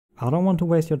I don't want to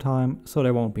waste your time, so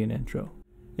there won't be an intro.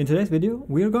 In today's video,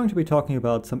 we are going to be talking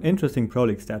about some interesting Pro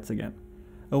League stats again.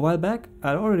 A while back,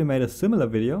 I'd already made a similar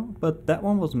video, but that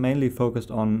one was mainly focused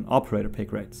on operator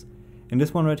pick rates. In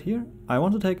this one right here, I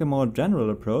want to take a more general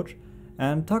approach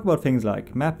and talk about things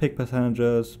like map pick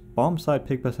percentages, bomb site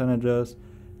pick percentages,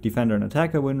 defender and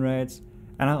attacker win rates,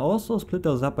 and I'll also split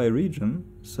those up by region,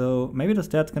 so maybe the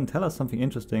stats can tell us something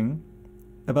interesting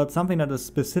about something that is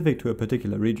specific to a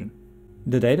particular region.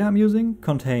 The data I'm using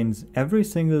contains every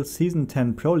single Season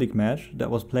 10 Pro League match that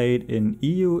was played in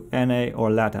EU, NA or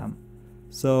LATAM.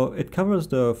 So it covers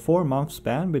the 4-month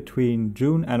span between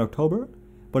June and October,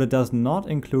 but it does not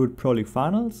include Pro League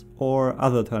finals or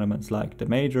other tournaments like the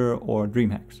Major or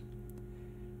DreamHacks.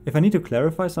 If I need to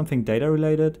clarify something data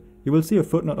related, you will see a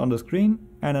footnote on the screen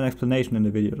and an explanation in the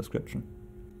video description.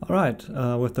 Alright,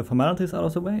 with the formalities out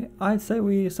of the way, I'd say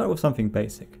we start with something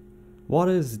basic. What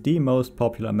is the most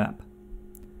popular map?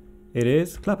 It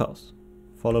is Clubhouse,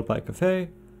 followed by Kafe,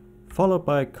 followed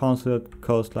by Consulate,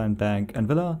 Coastline, Bank and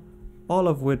Villa, all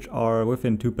of which are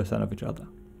within 2% of each other.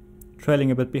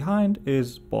 Trailing a bit behind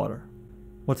is Border.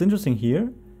 What's interesting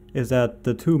here is that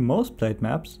the two most played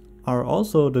maps are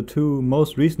also the two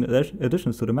most recent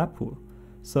additions to the map pool,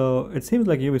 so it seems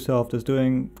like Ubisoft is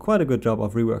doing quite a good job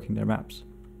of reworking their maps.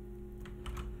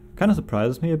 Kinda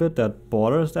surprises me a bit that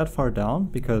Border is that far down,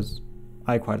 because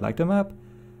I quite like the map,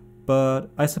 but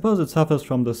I suppose it suffers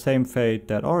from the same fate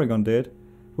that Oregon did,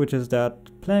 which is that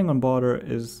playing on Border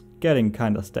is getting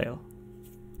kinda stale.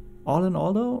 All in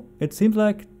all though, it seems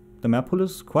like the map pool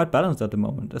is quite balanced at the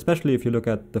moment, especially if you look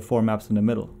at the 4 maps in the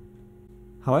middle.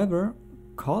 However,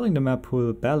 calling the map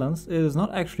pool balanced is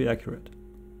not actually accurate.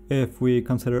 If we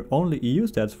consider only EU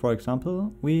stats, for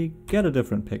example, we get a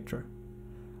different picture.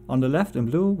 On the left in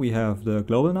blue we have the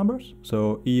global numbers,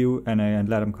 so EU, NA and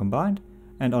LATAM combined,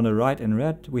 and on the right in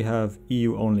red we have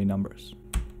EU only numbers.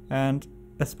 And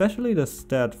especially the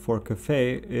stat for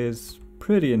Kafe is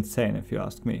pretty insane if you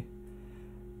ask me.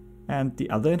 And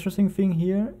the other interesting thing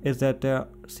here is that there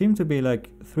seem to be like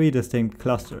 3 distinct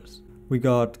clusters. We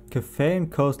got Kafe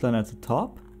and Coastline at the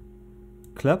top,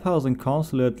 Clubhouse and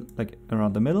Consulate like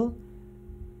around the middle,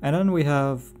 and then we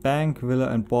have Bank, Villa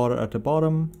and Border at the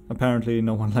bottom. Apparently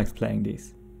no one likes playing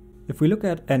these. If we look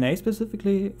at NA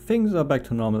specifically, things are back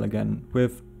to normal again,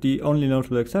 with the only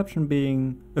notable exception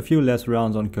being a few less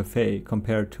rounds on Kafe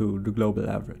compared to the global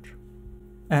average.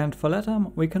 And for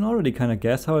LATAM, we can already kinda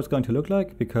guess how it's going to look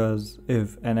like, because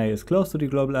if NA is close to the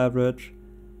global average,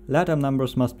 LATAM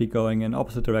numbers must be going in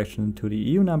opposite direction to the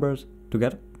EU numbers to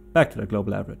get back to the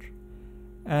global average.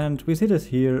 And we see this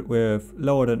here with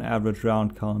lower than average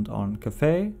round count on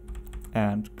Kafe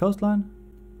and Coastline,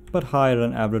 but higher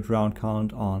than average round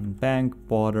count on Bank,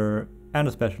 Border and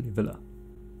especially Villa.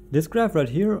 This graph right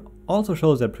here also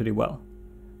shows that pretty well.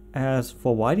 As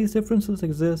for why these differences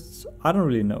exist, I don't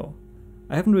really know.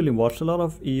 I haven't really watched a lot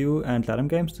of EU and LATAM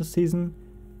games this season,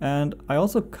 and I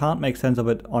also can't make sense of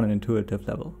it on an intuitive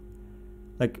level.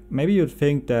 Like, maybe you'd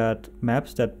think that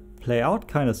maps that play out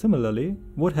kinda similarly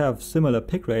would have similar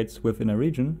pick rates within a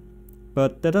region,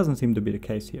 but that doesn't seem to be the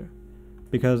case here.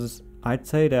 Because I'd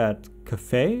say that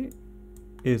Kafe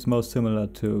is most similar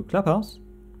to Clubhouse,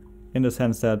 in the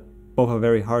sense that both are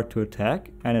very hard to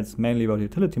attack and it's mainly about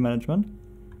utility management,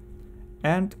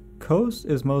 and Coast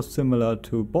is most similar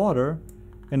to Border,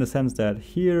 in the sense that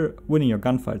here winning your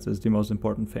gunfights is the most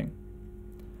important thing.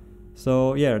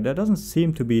 So yeah, there doesn't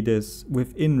seem to be this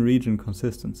within region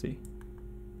consistency.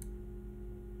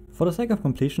 For the sake of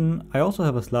completion, I also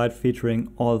have a slide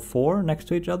featuring all 4 next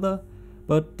to each other,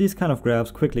 but these kind of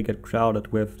graphs quickly get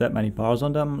crowded with that many bars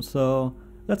on them, so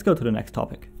let's go to the next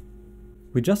topic.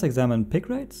 We just examined pick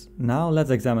rates, now let's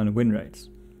examine win rates.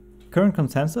 Current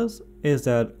consensus is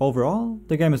that overall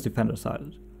the game is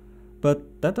defender-sided,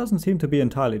 but that doesn't seem to be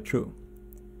entirely true.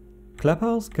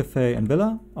 Clubhouse, Kafe and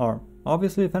Villa are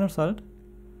obviously defender-sided,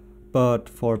 but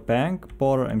for Bank,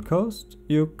 Border and Coast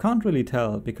you can't really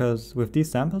tell, because with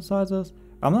these sample sizes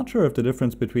I'm not sure if the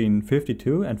difference between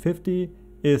 52 and 50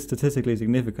 is statistically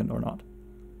significant or not.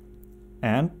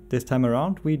 And this time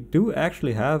around we do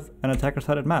actually have an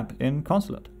attacker-sided map in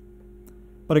Consulate.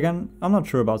 But again, I'm not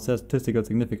sure about statistical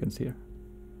significance here.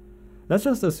 Let's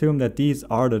just assume that these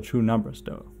are the true numbers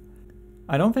though.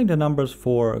 I don't think the numbers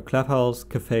for Clubhouse,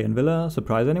 Kafe and Villa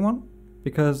surprise anyone,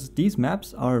 because these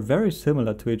maps are very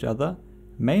similar to each other,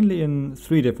 mainly in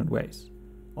 3 different ways,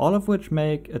 all of which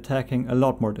make attacking a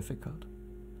lot more difficult.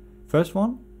 First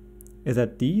one is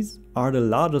that these are the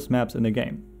largest maps in the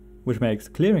game, which makes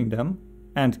clearing them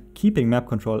and keeping map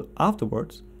control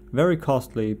afterwards very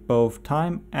costly both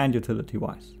time and utility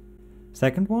wise.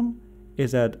 Second one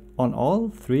is that on all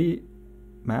 3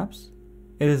 maps,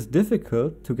 it is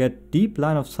difficult to get deep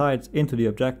line of sight into the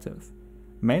objective,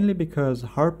 mainly because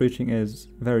hard breaching is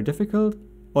very difficult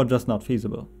or just not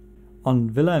feasible. On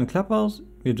Villa and Clubhouse,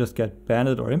 you just get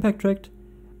banded or impact tricked,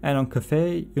 and on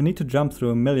Kafe, you need to jump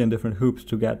through a million different hoops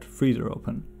to get Freezer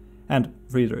open. And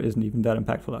Freezer isn't even that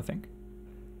impactful, I think.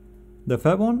 The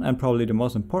third one, and probably the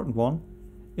most important one,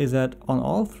 is that on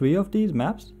all three of these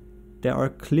maps, there are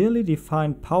clearly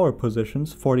defined power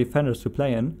positions for defenders to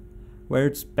play in, where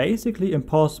it's basically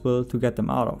impossible to get them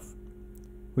out of.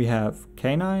 We have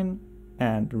K9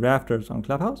 and Rafters on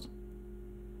Clubhouse.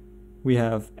 We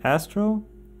have Astro,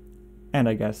 and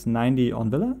I guess 90 on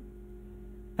Villa.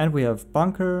 And we have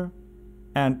Bunker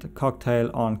and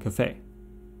Cocktail on Kafe.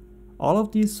 All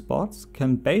of these spots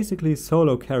can basically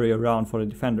solo carry around for the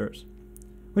defenders,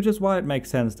 which is why it makes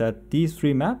sense that these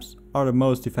three maps are the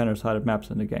most defender-sided maps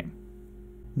in the game.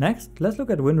 Next, let's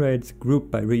look at win rates grouped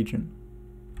by region.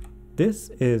 This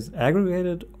is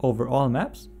aggregated over all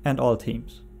maps and all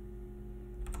teams.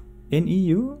 In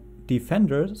EU,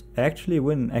 defenders actually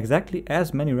win exactly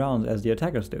as many rounds as the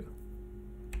attackers do.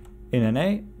 In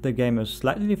NA, the game is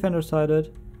slightly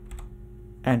defender-sided,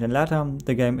 and in LATAM,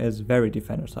 the game is very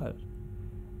defender-sided.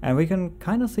 And we can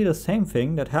kind of see the same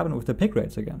thing that happened with the pick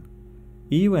rates again.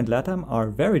 EU and LATAM are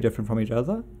very different from each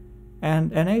other,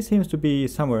 and NA seems to be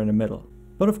somewhere in the middle.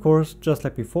 But of course, just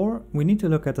like before, we need to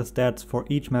look at the stats for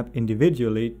each map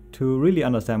individually to really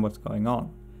understand what's going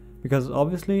on. Because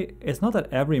obviously, it's not that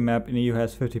every map in EU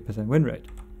has 50% win rate.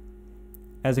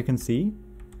 As you can see,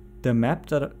 the maps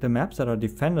that are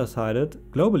defender-sided,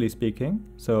 globally speaking,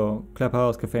 so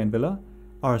Clubhouse, Kafe and Villa,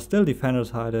 are still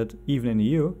defender-sided even in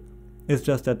EU. It's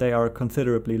just that they are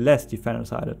considerably less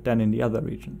defender-sided than in the other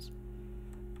regions.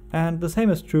 And the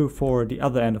same is true for the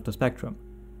other end of the spectrum.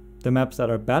 The maps that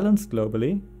are balanced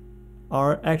globally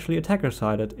are actually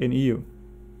attacker-sided in EU.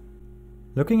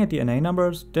 Looking at the NA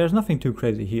numbers, there's nothing too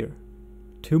crazy here.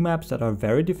 2 maps that are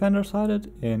very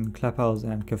defender-sided in Clubhouse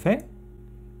and Kafe,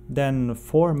 then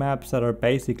 4 maps that are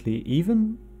basically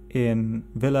even in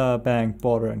Villa, Bank,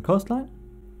 Border and Coastline,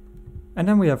 and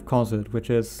then we have Consulate, which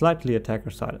is slightly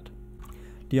attacker-sided.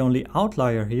 The only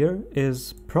outlier here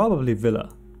is probably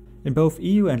Villa. In both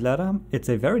EU and LATAM, it's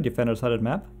a very defender-sided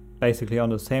map, basically on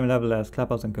the same level as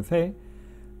Clubhouse and Kafe,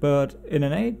 but in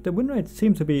NA the win rates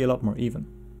seem to be a lot more even.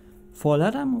 For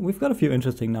LATAM, we've got a few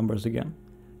interesting numbers again.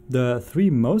 The 3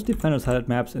 most defender-sided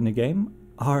maps in the game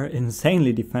are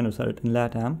insanely defender-sided in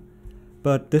LATAM,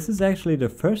 but this is actually the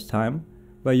first time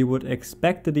where you would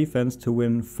expect the defense to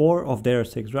win 4 of their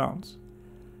 6 rounds.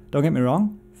 Don't get me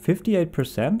wrong,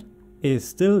 58% is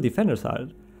still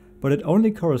defender-sided, but it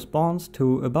only corresponds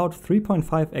to about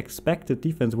 3.5 expected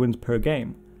defense wins per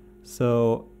game.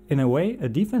 So, in a way, a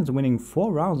defense winning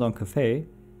 4 rounds on Kafe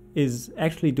is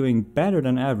actually doing better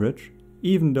than average,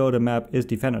 even though the map is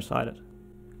defender-sided.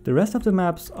 The rest of the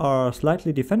maps are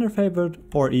slightly defender-favored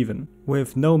or even,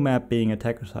 with no map being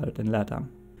attacker-sided in LATAM.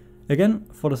 Again,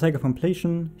 for the sake of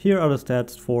completion, here are the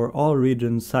stats for all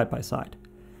regions side by side.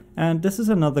 And this is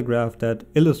another graph that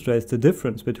illustrates the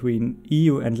difference between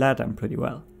EU and LATAM pretty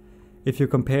well. If you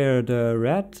compare the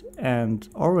red and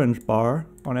orange bar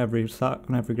on every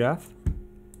graph,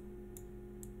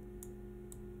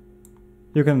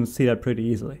 you can see that pretty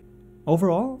easily.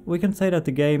 Overall, we can say that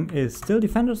the game is still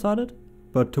defender-sided,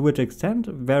 but to which extent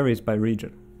varies by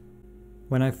region.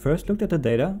 When I first looked at the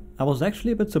data, I was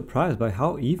actually a bit surprised by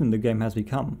how even the game has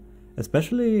become,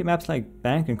 especially maps like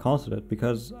Bank and Consulate,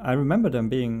 because I remember them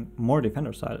being more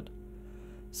defender-sided.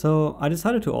 So I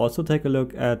decided to also take a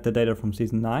look at the data from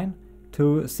Season 9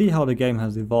 to see how the game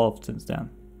has evolved since then.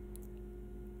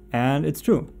 And it's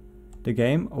true, the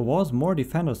game was more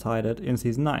defender-sided in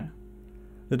Season 9.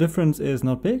 The difference is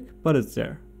not big, but it's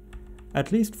there.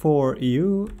 At least for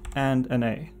EU and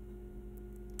NA.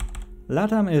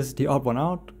 LATAM is the odd one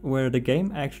out, where the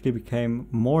game actually became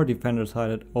more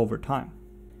defender-sided over time.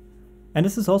 And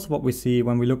this is also what we see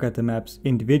when we look at the maps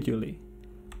individually.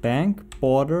 Bank,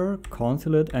 Border,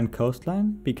 Consulate and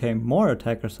Coastline became more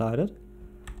attacker-sided,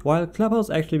 while Clubhouse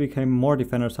actually became more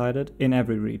defender-sided in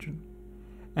every region.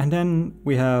 And then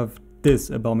we have this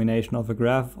abomination of a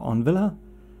graph on Villa,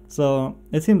 so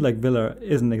it seems like Villa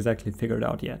isn't exactly figured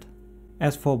out yet.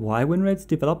 As for why win rates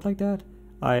develop like that,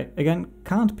 I again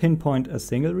can't pinpoint a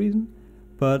single reason,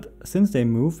 but since they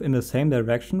move in the same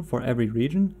direction for every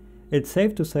region, it's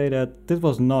safe to say that this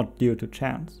was not due to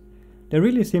chance. There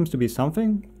really seems to be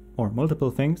something, or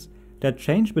multiple things, that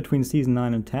changed between Season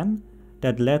 9 and 10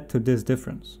 that led to this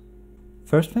difference.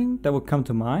 First thing that would come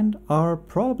to mind are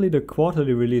probably the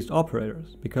quarterly released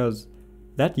operators, because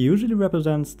that usually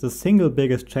represents the single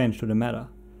biggest change to the meta.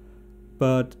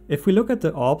 But if we look at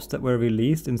the ops that were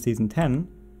released in Season 10,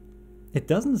 it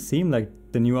doesn't seem like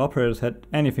the new operators had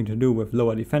anything to do with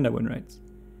lower defender win rates.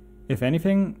 If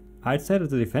anything, I'd say that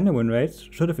the defender win rates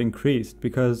should have increased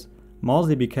because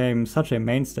Mosley became such a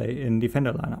mainstay in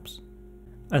defender lineups.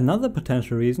 Another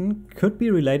potential reason could be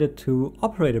related to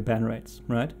operator ban rates,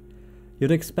 right?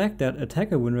 You'd expect that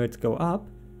attacker win rates go up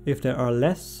if there are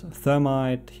less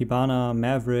Thermite, Hibana,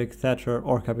 Maverick, Thatcher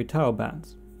or Capitao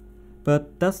bans.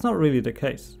 But that's not really the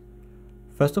case.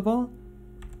 First of all,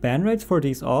 ban rates for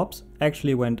these ops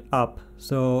actually went up,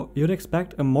 so you'd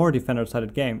expect a more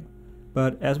defender-sided game.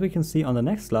 But as we can see on the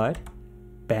next slide,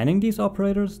 banning these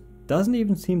operators doesn't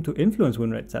even seem to influence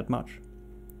win rates that much.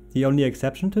 The only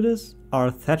exception to this are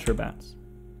Thatcher bans.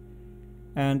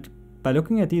 And by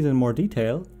looking at these in more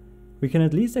detail, we can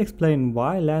at least explain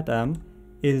why LATAM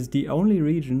is the only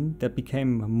region that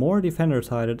became more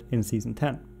defender-sided in Season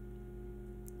 10.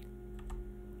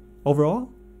 Overall,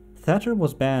 Thatcher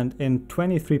was banned in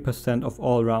 23% of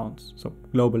all rounds, so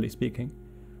globally speaking.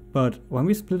 But when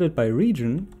we split it by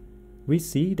region, we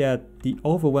see that the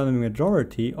overwhelming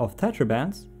majority of Thatcher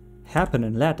bans happen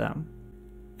in LATAM.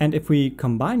 And if we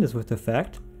combine this with the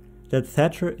fact that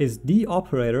Thatcher is the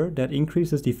operator that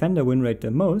increases defender win rate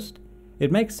the most,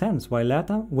 it makes sense why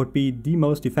LATAM would be the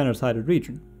most defender-sided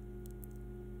region.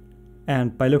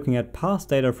 And by looking at past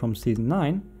data from Season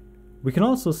 9, we can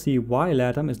also see why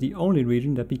LATAM is the only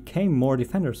region that became more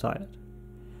defender-sided.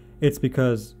 It's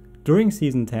because during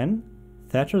Season 10,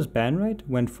 Thatcher's ban rate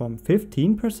went from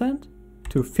 15%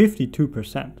 to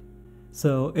 52%.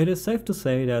 So it is safe to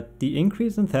say that the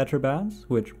increase in Thatcher bans,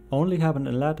 which only happened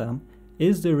in LATAM,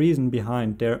 is the reason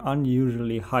behind their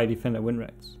unusually high defender win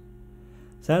rates.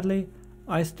 Sadly,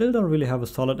 I still don't really have a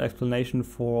solid explanation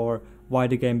for why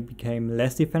the game became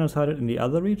less defender-sided in the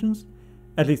other regions.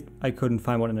 At least I couldn't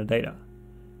find one in the data.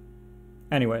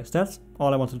 Anyways, that's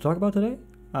all I wanted to talk about today.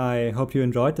 I hope you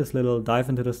enjoyed this little dive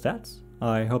into the stats.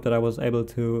 I hope that I was able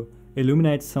to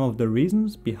illuminate some of the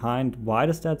reasons behind why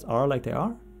the stats are like they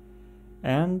are.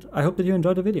 And I hope that you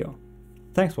enjoyed the video.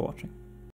 Thanks for watching.